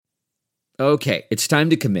Okay, it's time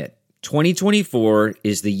to commit. 2024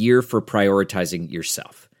 is the year for prioritizing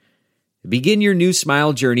yourself. Begin your new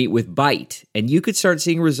smile journey with Byte, and you could start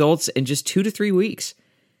seeing results in just 2 to 3 weeks.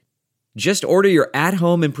 Just order your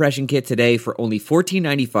at-home impression kit today for only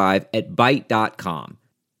 $14.95 at Byte.com.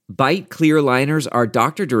 Byte clear liners are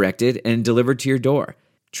doctor-directed and delivered to your door.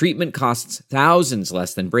 Treatment costs thousands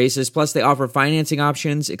less than braces, plus they offer financing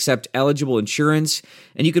options, accept eligible insurance,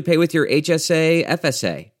 and you could pay with your HSA,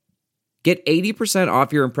 FSA. Get 80%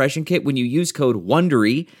 off your impression kit when you use code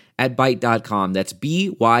WONDERY at Byte.com. That's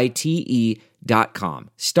BYTE.com.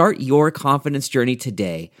 Start your confidence journey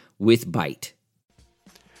today with Byte.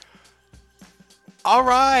 All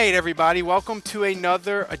right, everybody. Welcome to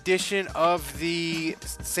another edition of the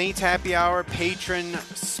Saints Happy Hour Patron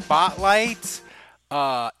Spotlight.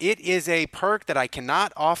 It is a perk that I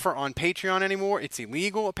cannot offer on Patreon anymore. It's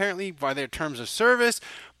illegal, apparently, by their terms of service.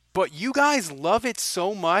 But you guys love it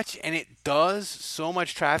so much, and it does so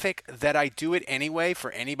much traffic that I do it anyway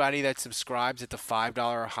for anybody that subscribes at the $5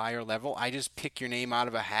 or higher level. I just pick your name out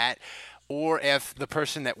of a hat, or if the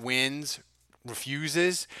person that wins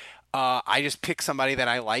refuses, I just pick somebody that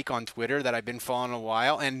I like on Twitter that I've been following a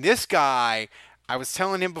while. And this guy, I was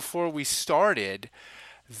telling him before we started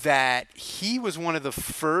that he was one of the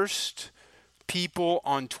first people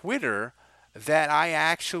on Twitter that I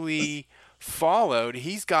actually followed.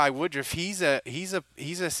 He's Guy Woodruff. He's a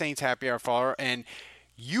Saints Happy Hour follower, and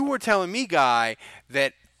you were telling me, Guy,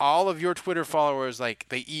 that all of your Twitter followers, like,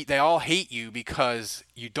 they all hate you because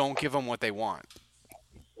you don't give them what they want.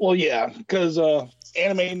 Well, yeah, because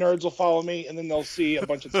anime nerds will follow me, and then they'll see a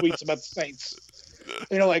bunch of tweets about the Saints.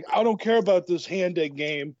 And you're like, I don't care about this hand-egg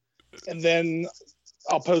game, and then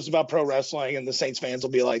I'll post about pro wrestling, and the Saints fans will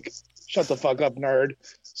be like, shut the fuck up, nerd.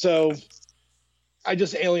 So I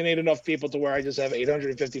just alienate enough people to where I just have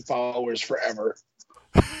 850 followers forever.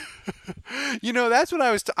 You know, that's what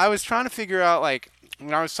I was trying to figure out. Like,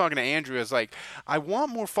 when I was talking to Andrew, I was like, I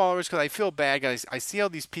want more followers because I feel bad, guys. I see all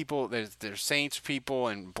these people, they're Saints people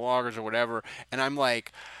and bloggers or whatever, and I'm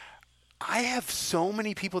like, I have so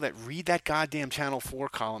many people that read that goddamn Channel 4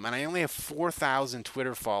 column, and I only have 4,000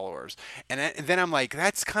 Twitter followers. And then I'm like,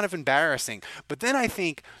 that's kind of embarrassing. But then I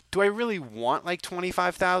think, do I really want like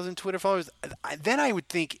 25,000 Twitter followers? Then I would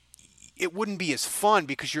think it wouldn't be as fun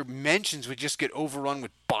because your mentions would just get overrun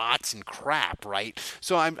with bots and crap, right?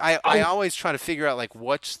 So I always try to figure out like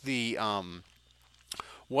what's the I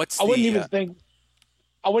wouldn't even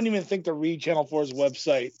think to read Channel 4's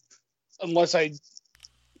website unless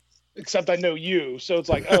except I know you, so it's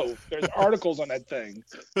like, oh, there's articles on that thing.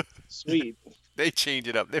 Sweet. They change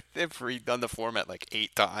it up. They've redone the format like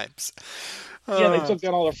 8 times. Yeah, they took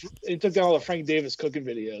down all the Frank Davis cooking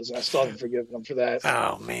videos, and I still haven't forgiven them for that.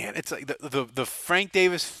 Oh man, it's like the Frank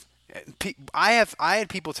Davis. I had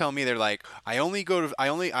people tell me, they're like, I would only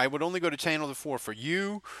go to Channel 4 for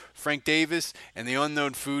you, Frank Davis, and the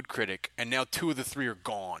Unknown Food Critic, and now 2 of the 3 are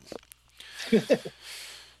gone.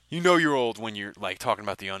 You know you're old when you're like talking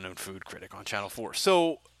about the Unknown Food Critic on Channel 4.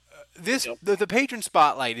 So the Patron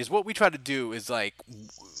Spotlight is what we try to do is like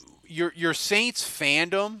your Saints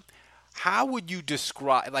fandom. How would you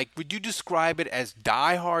describe? Like, would you describe it as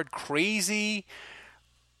diehard crazy?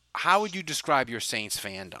 How would you describe your Saints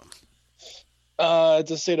fandom?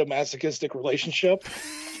 It's a sadomasochistic relationship.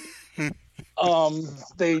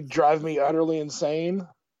 They drive me utterly insane.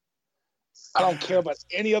 I don't care about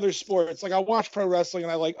any other sports. Like, I watch pro wrestling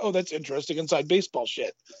and I like, oh, that's interesting, inside baseball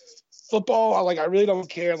shit. Football, I really don't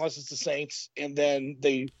care unless it's the Saints. And then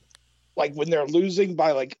they, like, when they're losing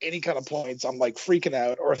by like any kind of points, I'm like freaking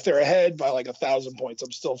out. Or if they're ahead by like 1,000 points,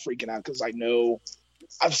 I'm still freaking out because I know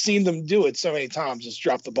I've seen them do it so many times. Just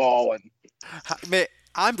drop the ball and. Man,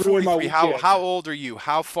 I'm 43. How old are you?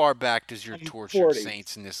 How far back does your tortured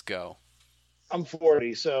Saints-ness go? I'm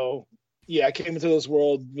 40, so. Yeah, I came into this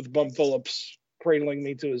world with Bum Phillips cradling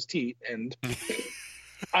me to his teat, and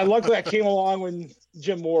luckily I came along when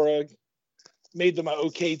Jim Mora made them an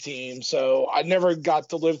okay team, so I never got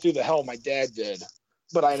to live through the hell my dad did,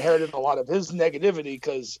 but I inherited a lot of his negativity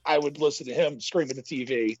because I would listen to him scream at the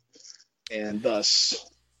TV, and thus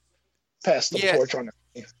passed the torch on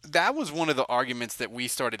it. That was one of the arguments that we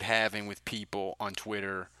started having with people on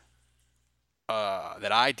Twitter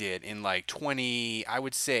that I did in like 20, I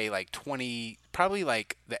would say like 20, probably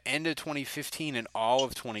like the end of 2015 and all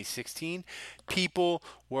of 2016. People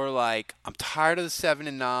were like, I'm tired of the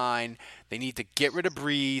 7-9. They need to get rid of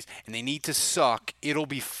Breeze and they need to suck. It'll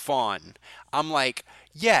be fun. I'm like,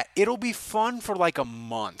 yeah, it'll be fun for like a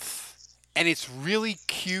month. And it's really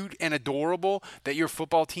cute and adorable that your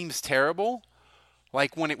football team's terrible,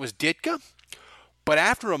 like when it was Ditka. But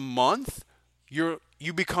after a month,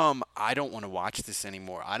 you become, I don't want to watch this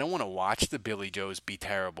anymore. I don't want to watch the Billy Joes be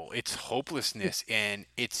terrible. It's hopelessness, and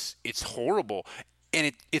it's horrible,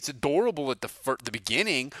 and it's adorable at the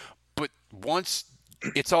beginning, but once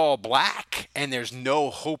it's all black and there's no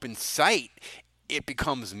hope in sight, it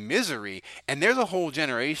becomes misery. And there's a whole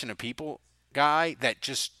generation of people, Guy, that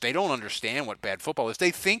just, they don't understand what bad football is.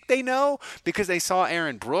 They think they know because they saw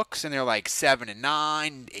Aaron Brooks and they're like 7-9,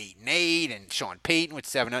 8-8, and Sean Payton with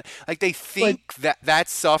 7-9. Like, they think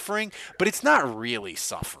that's suffering, but it's not really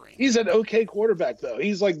suffering. He's an okay quarterback, though.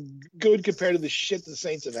 He's like good compared to the shit the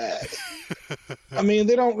Saints have had. I mean,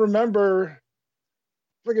 they don't remember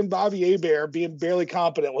freaking Bobby Hebert being barely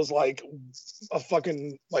competent was like a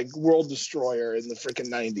fucking like world destroyer in the freaking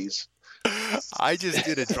 90s. I just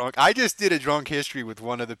did a drunk history with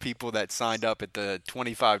one of the people that signed up at the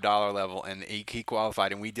 $25 level, and he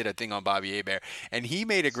qualified, and we did a thing on Bobby Hebert, and he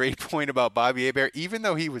made a great point about Bobby Hebert. Even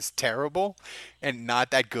though he was terrible and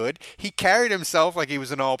not that good, he carried himself like he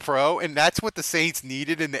was an all-pro, and that's what the Saints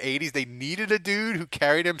needed in the 80s. They needed a dude who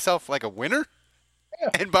carried himself like a winner,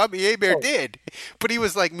 and Bobby Hebert did, but he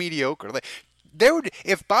was like mediocre. Like,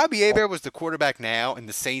 if Bobby Hebert was the quarterback now and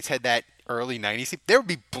the Saints had that early 90s, there would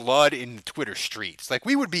be blood in the Twitter streets. Like,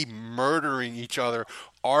 we would be murdering each other,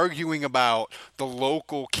 arguing about the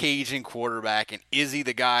local Cajun quarterback and is he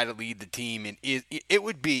the guy to lead the team, and it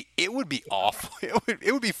would be awful.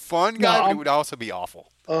 It would be fun, guys, but it would also be awful.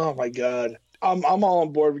 Oh my God. I'm all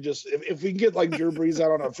on board with just if we can get like Drew Brees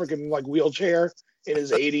out on a freaking like wheelchair in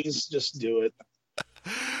his 80s, just do it.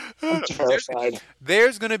 I'm terrified.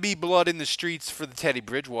 There's going to be blood in the streets for the Teddy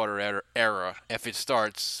Bridgewater era if it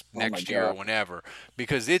starts next year or whenever,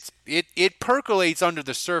 because it percolates under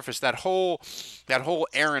the surface. That whole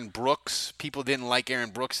Aaron Brooks, people didn't like Aaron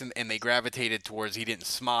Brooks and they gravitated towards he didn't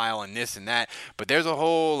smile and this and that. But there's a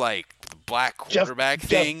whole like black quarterback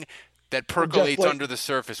thing that percolates under the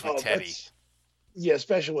surface with Teddy. Yeah,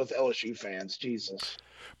 especially with LSU fans. Jesus.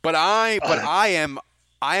 But I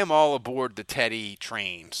am all aboard the Teddy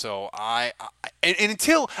train. So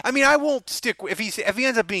until I won't stick if he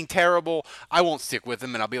ends up being terrible, I won't stick with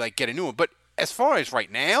him and I'll be like, get a new one. But as far as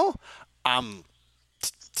right now,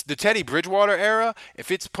 the Teddy Bridgewater era,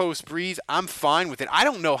 if it's post Breeze, I'm fine with it. I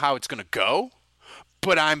don't know how it's going to go,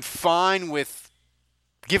 but I'm fine with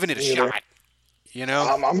giving it a shot. You know,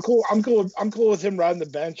 I'm cool. I'm cool with him riding the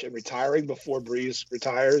bench and retiring before Breeze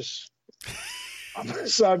retires.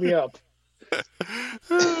 Sign me up.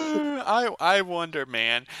 I wonder,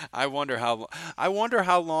 man. I wonder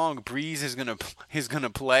how long Breeze is gonna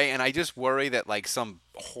play, and I just worry that like some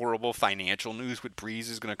horrible financial news with Breeze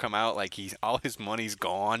is gonna come out, like all his money's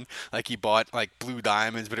gone, like he bought like blue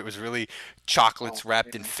diamonds, but it was really chocolates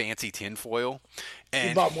wrapped in fancy tinfoil. And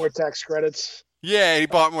he bought more tax credits. Yeah, he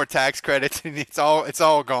bought more tax credits, and it's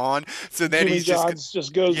all gone. So then Jimmy John's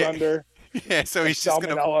just goes under. Yeah, so he's just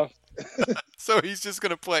gonna. So he's just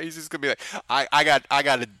gonna play. He's just gonna be like, I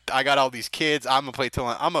got all these kids. I'm gonna play till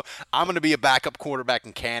I'm gonna be a backup quarterback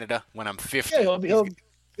in Canada when I'm 50. Yeah, he'll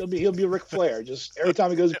be Ric Flair. Just every time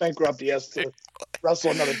he goes bankrupt, he has to wrestle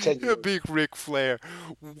another 10 years. Big Ric Flair.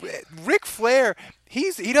 Ric Flair.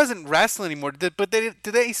 He doesn't wrestle anymore. But do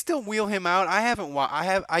they still wheel him out?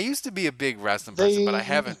 I used to be a big wrestling person, but I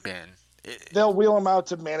haven't been. They'll wheel him out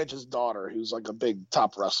to manage his daughter, who's like a big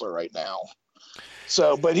top wrestler right now.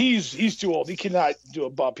 So, but he's too old. He cannot do a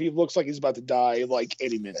bump. He looks like he's about to die like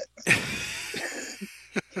any minute.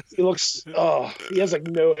 He has like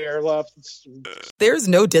no hair left. There's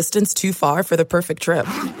no distance too far for the perfect trip.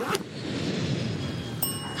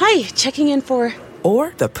 Hi, checking in for...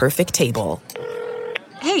 Or the perfect table.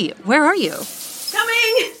 Hey, where are you?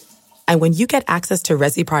 Coming! And when you get access to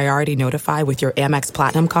Resi Priority Notify with your Amex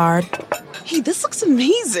Platinum card... Hey, this looks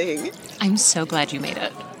amazing. I'm so glad you made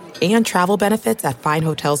it. And travel benefits at fine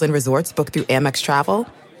hotels and resorts booked through Amex Travel,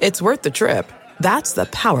 it's worth the trip. That's the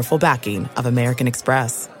powerful backing of American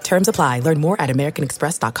Express. Terms apply. Learn more at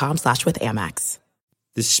americanexpress.com/withAmex.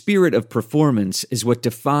 The spirit of performance is what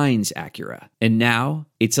defines Acura. And now,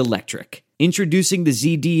 it's electric. Introducing the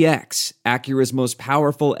ZDX, Acura's most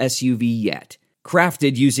powerful SUV yet.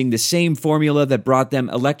 Crafted using the same formula that brought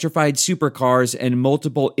them electrified supercars and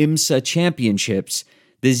multiple IMSA championships,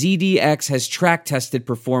 the ZDX has track-tested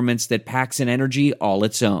performance that packs an energy all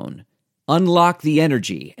its own. Unlock the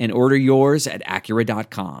energy and order yours at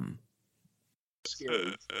Acura.com.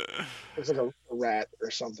 Scary. It's like a rat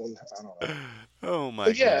or something. I don't know. Oh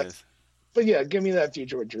my goodness. But yeah, give me that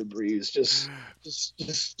future with Drew Brees. Just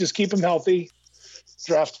keep him healthy.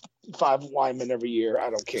 Draft 5 linemen every year.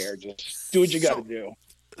 I don't care. Just do what you got to do.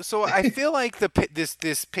 So I feel like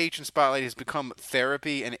this patron spotlight has become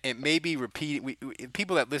therapy, and it may be repeated.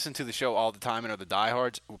 People that listen to the show all the time and are the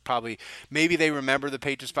diehards will probably maybe they remember the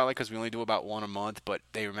patron spotlight because we only do about one a month, but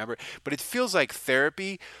they remember. But it feels like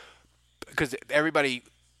therapy because everybody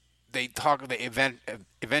they talk.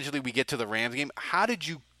 Eventually we get to the Rams game. How did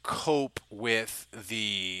you cope with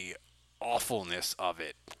the awfulness of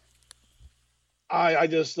it? I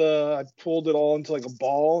just I pulled it all into like a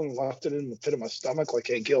ball and left it in the pit of my stomach, like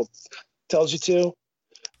Hank Hill tells you to.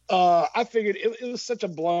 I figured it was such a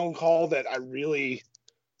blown call that I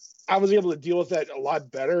was able to deal with that a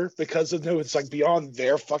lot better because of it's like beyond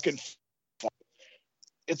their fucking.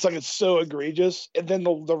 It's like it's so egregious, and then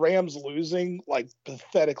the Rams losing like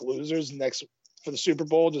pathetic losers next for the Super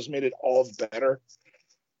Bowl just made it all better.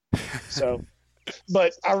 So.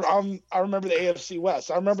 But I remember the AFC West.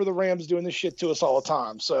 I remember the Rams doing this shit to us all the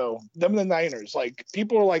time. So them and the Niners, like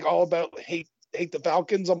people are like all about hate the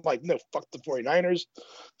Falcons. I'm like, no, fuck the 49ers,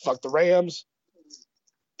 fuck the Rams,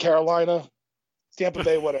 Carolina, Tampa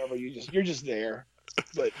Bay, whatever. You're just there.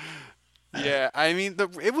 But yeah, I mean,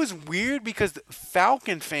 it was weird because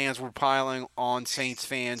Falcon fans were piling on Saints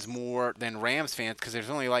fans more than Rams fans because there's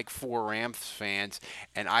only like 4 Rams fans,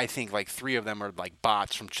 and I think like 3 of them are like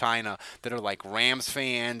bots from China that are like Rams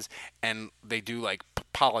fans, and they do like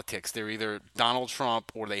politics. They're either Donald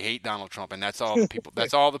Trump or they hate Donald Trump, and that's all the people.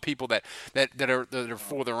 That's all the people that are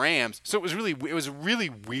for the Rams. So it was really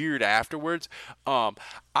weird afterwards.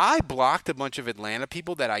 I blocked a bunch of Atlanta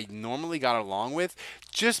people that I normally got along with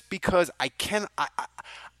just because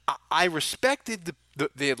I respected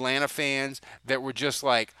the Atlanta fans that were just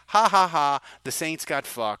like, ha ha ha, the Saints got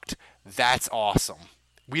fucked. That's awesome.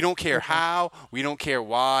 We don't care how, we don't care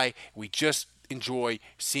why, we just enjoy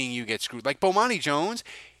seeing you get screwed. Like Bomani Jones,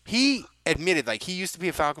 he admitted like he used to be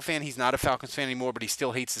a Falcon fan. He's not a Falcons fan anymore, but he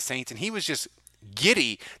still hates the Saints, and he was just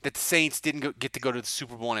giddy that the Saints didn't get to go to the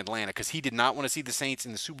Super Bowl in Atlanta because he did not want to see the Saints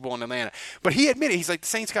in the Super Bowl in Atlanta. But he admitted, he's like, the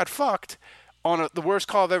Saints got fucked on the worst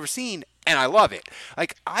call I've ever seen, and I love it.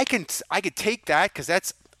 Like I could take that because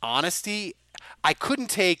that's honesty. I couldn't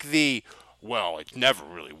take the, well, it's never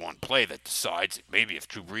really one play that decides it. Maybe if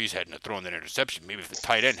Drew Brees hadn't have thrown that interception, maybe if the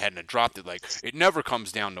tight end hadn't have dropped it, like it never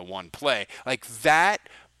comes down to one play. Like that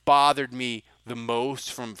bothered me the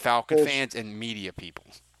most from Falcon fans and media people.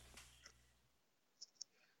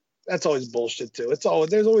 That's always bullshit too.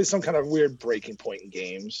 There's always some kind of weird breaking point in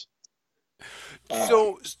games.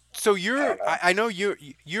 So I know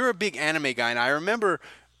you're a big anime guy, and I remember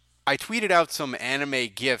I tweeted out some anime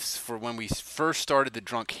gifs for when we first started the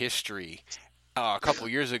Drunk History a couple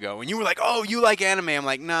years ago, and you were like, "Oh, you like anime?" I'm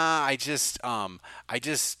like, "Nah, I just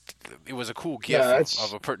it was a cool gif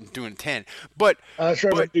of a person doing 10." But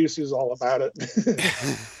Trevor Deuce is all about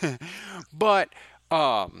it. But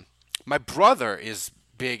my brother is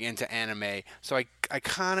big into anime, so I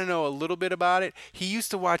kind of know a little bit about it. He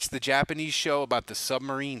used to watch the Japanese show about the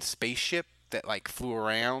submarine spaceship that like flew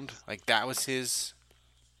around. Like that was his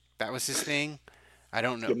thing. I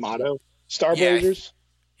don't know. Yamato, Star Blazers.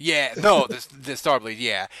 Yeah, no, the Starblade,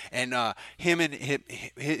 yeah. And him and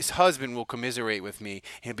his husband will commiserate with me.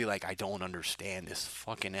 He'll be like, "I don't understand this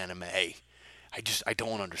fucking anime. I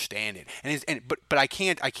don't understand it." But I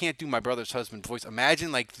can't do my brother's husband voice.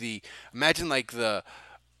 Imagine like the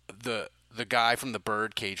guy from the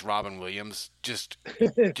Birdcage, Robin Williams, just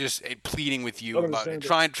pleading with you about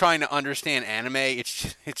trying to understand anime.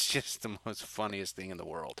 It's just the most funniest thing in the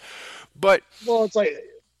world. But it's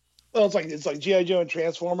like G.I. Joe and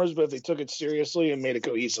Transformers, but if they took it seriously and made a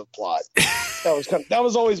cohesive plot. That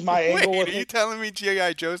was always my angle. Wait, are you telling me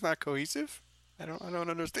G.I. Joe's not cohesive? I don't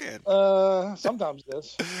understand. Sometimes it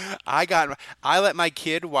is. I let my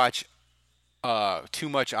kid watch too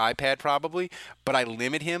much iPad probably, but I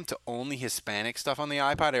limit him to only Hispanic stuff on the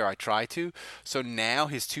iPad, or I try to. So now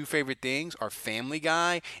his 2 favorite things are Family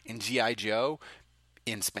Guy and G.I. Joe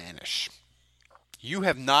in Spanish. You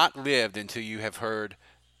have not lived until you have heard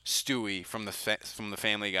Stewie from the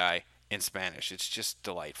Family Guy in Spanish. It's just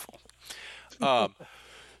delightful.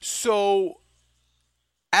 So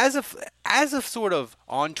as a sort of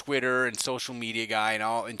on Twitter and social media guy and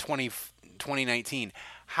all in 2019,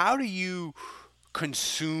 how do you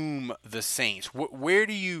consume the Saints? Where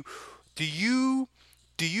do you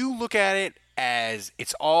look at it as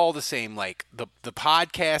it's all the same? Like the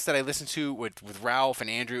podcast that I listen to with Ralph and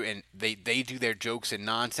Andrew, and they do their jokes and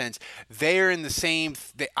nonsense. They're in the same.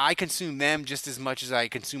 I consume them just as much as I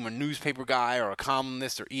consume a newspaper guy or a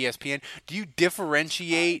columnist or ESPN. Do you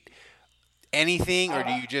differentiate anything, or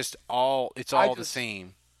do you just it's all the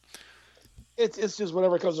same? It's just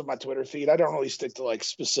whatever comes with my Twitter feed. I don't really stick to like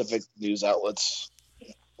specific news outlets.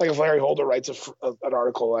 like if Larry Holder writes an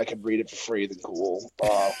article, I can read it for free. Then cool.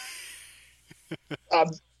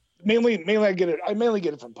 Mainly I get it. I mainly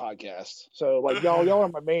get it from podcasts. So like y'all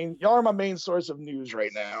are my main source of news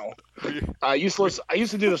right now. I used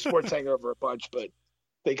to do the Sports Hangover a bunch, but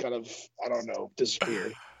they kind of, I don't know,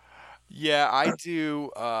 disappeared. Yeah, I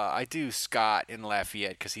do. I do Scott in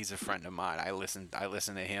Lafayette because he's a friend of mine. I listen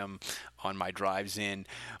to him on my drives in.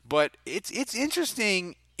 But it's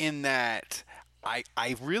interesting in that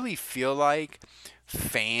I really feel like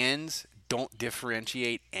fans don't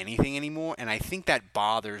differentiate anything anymore, and I think that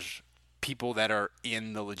bothers people that are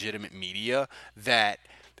in the legitimate media, that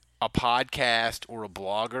a podcast or a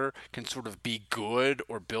blogger can sort of be good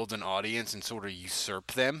or build an audience and sort of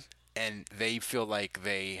usurp them, and they feel like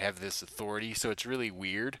they have this authority. So it's really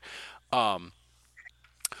weird. But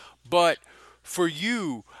for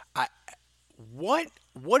you, what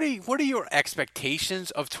are your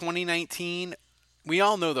expectations of 2019? We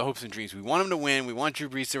all know the hopes and dreams. We want him to win. We want Drew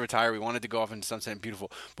Brees to retire. We want it to go off into sunset and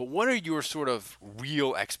beautiful. But what are your sort of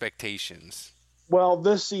real expectations? Well,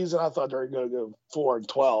 this season I thought they were going to go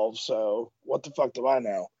 4-12. So what the fuck do I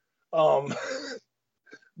know?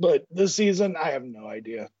 But this season I have no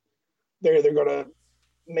idea. They're either going to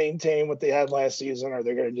maintain what they had last season, or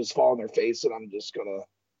they're going to just fall on their face, and I'm just going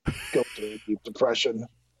to go through a deep depression.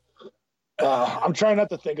 I'm trying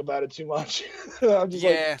not to think about it too much. I'm just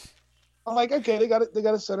I'm like, okay, they got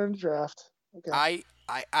a center in the draft. Okay.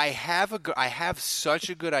 I have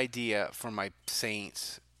such a good idea for my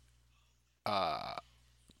Saints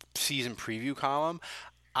season preview column.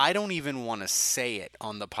 I don't even want to say it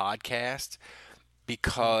on the podcast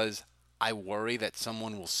because I worry that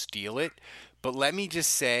someone will steal it. But let me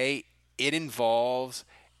just say it involves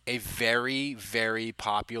a very, very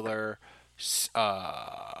popular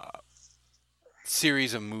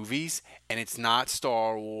series of movies, and it's not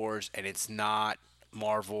Star Wars and it's not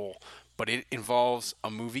Marvel, but it involves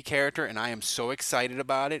a movie character, and I am so excited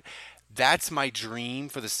about it. That's my dream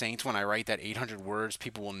for the Saints. When I write that 800 words,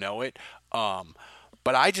 people will know it.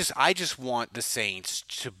 But I just want the Saints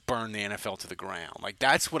to burn the NFL to the ground. Like,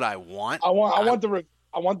 that's what I want. I want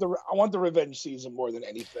the revenge season more than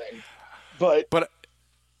anything. But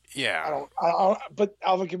yeah, but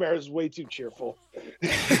Alvin Kamara is way too cheerful.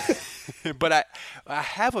 But I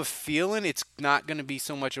have a feeling it's not going to be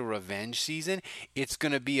so much a revenge season. It's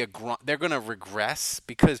going to be they're going to regress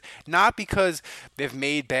not because they've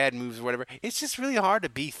made bad moves or whatever. It's just really hard to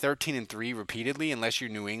be 13-3 repeatedly unless you're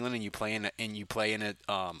New England and you play in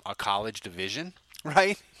a college division,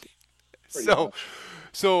 right?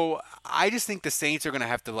 So I just think the Saints are going to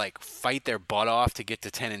have to like fight their butt off to get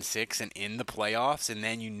to 10-6 and in the playoffs, and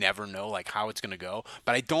then you never know like how it's going to go.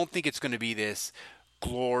 But I don't think it's going to be this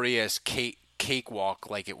glorious cakewalk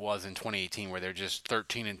like it was in 2018, where they're just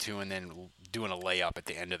 13-2 and then doing a layup at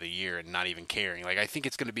the end of the year and not even caring. Like I think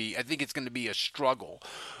it's going to be a struggle.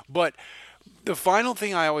 But the final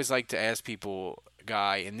thing I always like to ask people,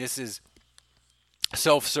 Guy, and this is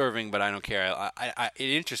self-serving, but I don't care. It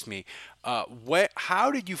interests me. How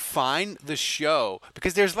did you find the show?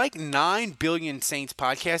 Because there's like 9 billion Saints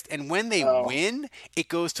podcasts, and when they win, it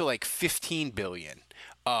goes to like 15 billion.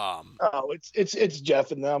 It's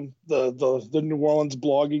Jeff and them, the New Orleans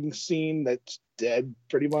blogging scene that's dead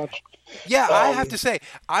pretty much. Yeah, I have to say,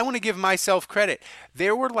 I want to give myself credit.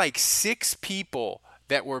 There were like 6 people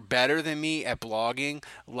that were better than me at blogging,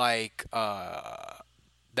 like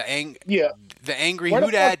the angry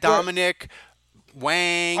Houdat, Dominic,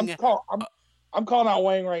 Wang. I'm calling out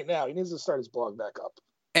Wang right now. He needs to start his blog back up.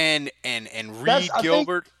 And Reed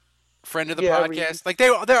Gilbert, friend of the podcast. Like they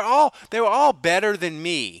were all better than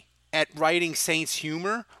me at writing Saints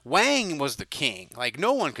humor. Wang was the king. Like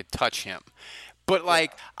no one could touch him. But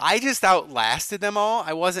like I just outlasted them all.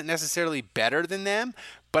 I wasn't necessarily better than them,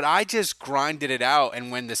 but I just grinded it out.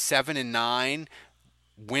 And when the 7-9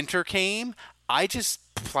 winter came, I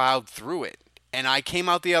just plowed through it. And I came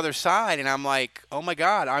out the other side, and I'm like, oh my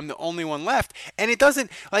God, I'm the only one left. And it doesn't,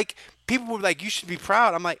 like, people were like, you should be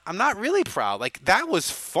proud. I'm like, I'm not really proud. Like, that was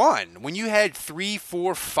fun. When you had 3,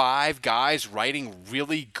 4, 5 guys writing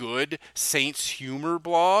really good Saints humor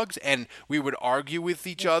blogs, and we would argue with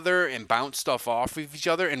each other and bounce stuff off of each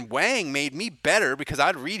other. And Wang made me better because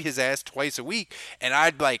I'd read his ass twice a week, and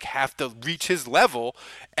I'd, like, have to reach his level.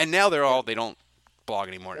 And now they don't blog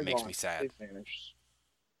anymore. It makes me sad.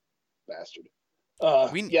 Bastard. I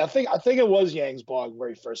think it was Yang's blog where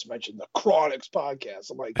he first mentioned the Chronics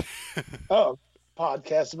podcast. I'm like, oh,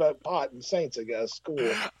 podcast about pot and Saints, I guess.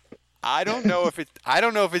 Cool. I don't know if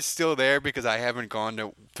it's still there because I haven't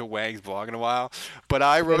gone to Wang's blog in a while. But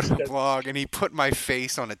I wrote a blog and he put my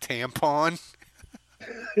face on a tampon.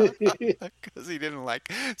 Because he didn't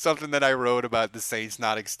like something that I wrote about the Saints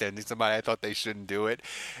not extending somebody. I thought they shouldn't do it,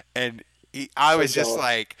 and I was just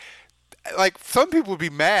like some people would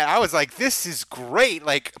be mad. I was like, this is great.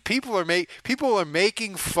 Like people are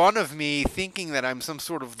making fun of me, thinking that I'm some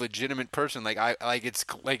sort of legitimate person. I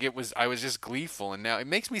was just gleeful, and now it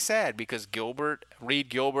makes me sad because Reed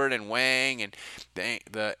Gilbert, and Wang, and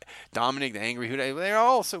the Dominic the Angry Hoot, they're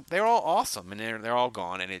all awesome, and they're all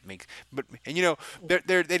gone, and it makes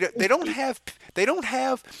they don't have.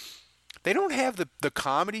 They don't have the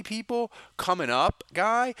comedy people coming up,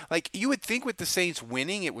 Guy. Like, you would think with the Saints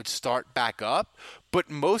winning, it would start back up.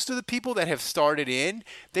 But most of the people that have started in,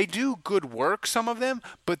 they do good work, some of them.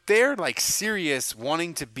 But they're, like, serious,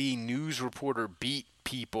 wanting to be news reporter, beat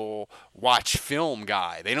people, watch film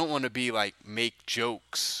guy. They don't want to be, like, make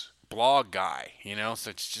jokes, blog guy,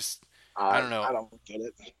 So it's just, I don't know. I don't get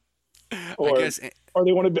it. I guess... Or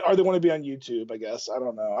they want to be on YouTube, I guess. I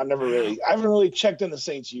don't know. I haven't really checked in the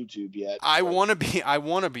Saints YouTube yet. I want to be on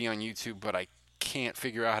YouTube, but I can't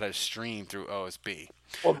figure out how to stream through OSB.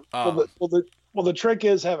 Well, the trick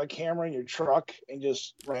is have a camera in your truck and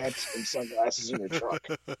just rant and sunglasses in your truck.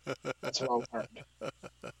 That's what I've learned.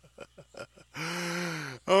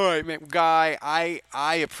 All right, man, Guy.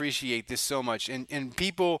 I appreciate this so much, and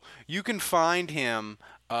people, you can find him.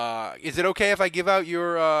 Is it okay if I give out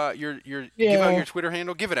your give out your Twitter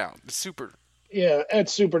handle? Give it out. It's super. Yeah,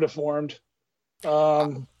 it's Super Deformed. I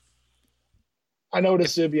know what a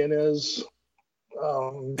Sibian is.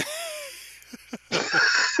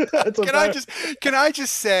 Can I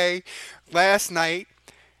just say, last night,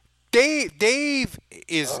 Dave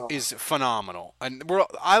is phenomenal, and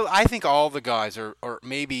I think all the guys are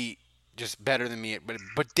maybe just better than me,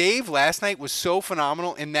 but Dave last night was so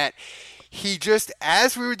phenomenal in that. He just,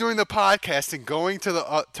 as we were doing the podcast and going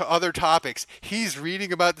to to other topics, he's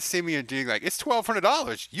reading about the Simeon being like, it's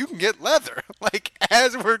 $1,200. You can get leather. Like,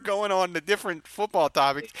 as we're going on to different football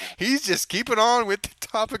topics, he's just keeping on with the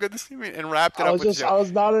topic of the Simeon and wrapped it up with I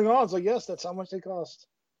was nodding on. I was like, yes, that's how much they cost.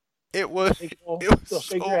 It was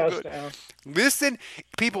so good. Listen,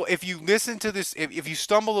 people, if you listen to this, if you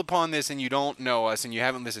stumble upon this and you don't know us and you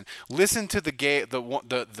haven't listened, listen to the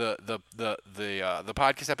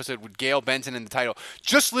podcast episode with Gail Benson in the title.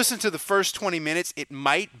 Just listen to the first 20 minutes. It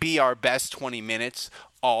might be our best 20 minutes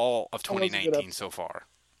all of 2019 so far.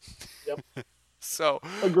 Yep. So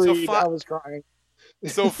agreed. I was crying.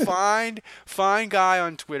 So find Guy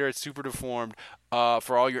on Twitter at Super Deformed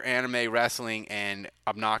for all your anime, wrestling, and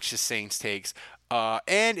obnoxious Saints takes.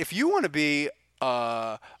 And if you want to be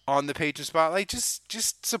on the Patron Spotlight,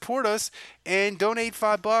 just support us and donate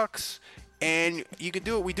 $5. And you can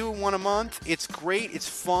do it. We do it one a month. It's great. It's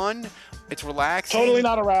fun. It's relaxing. Totally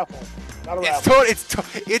not a raffle.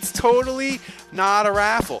 It's totally not a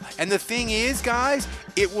raffle. And the thing is, guys,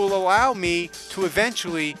 it will allow me to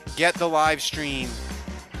eventually get the live stream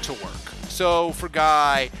to work. So for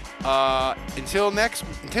Guy, until next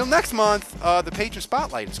month, the Patron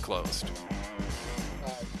Spotlight is closed.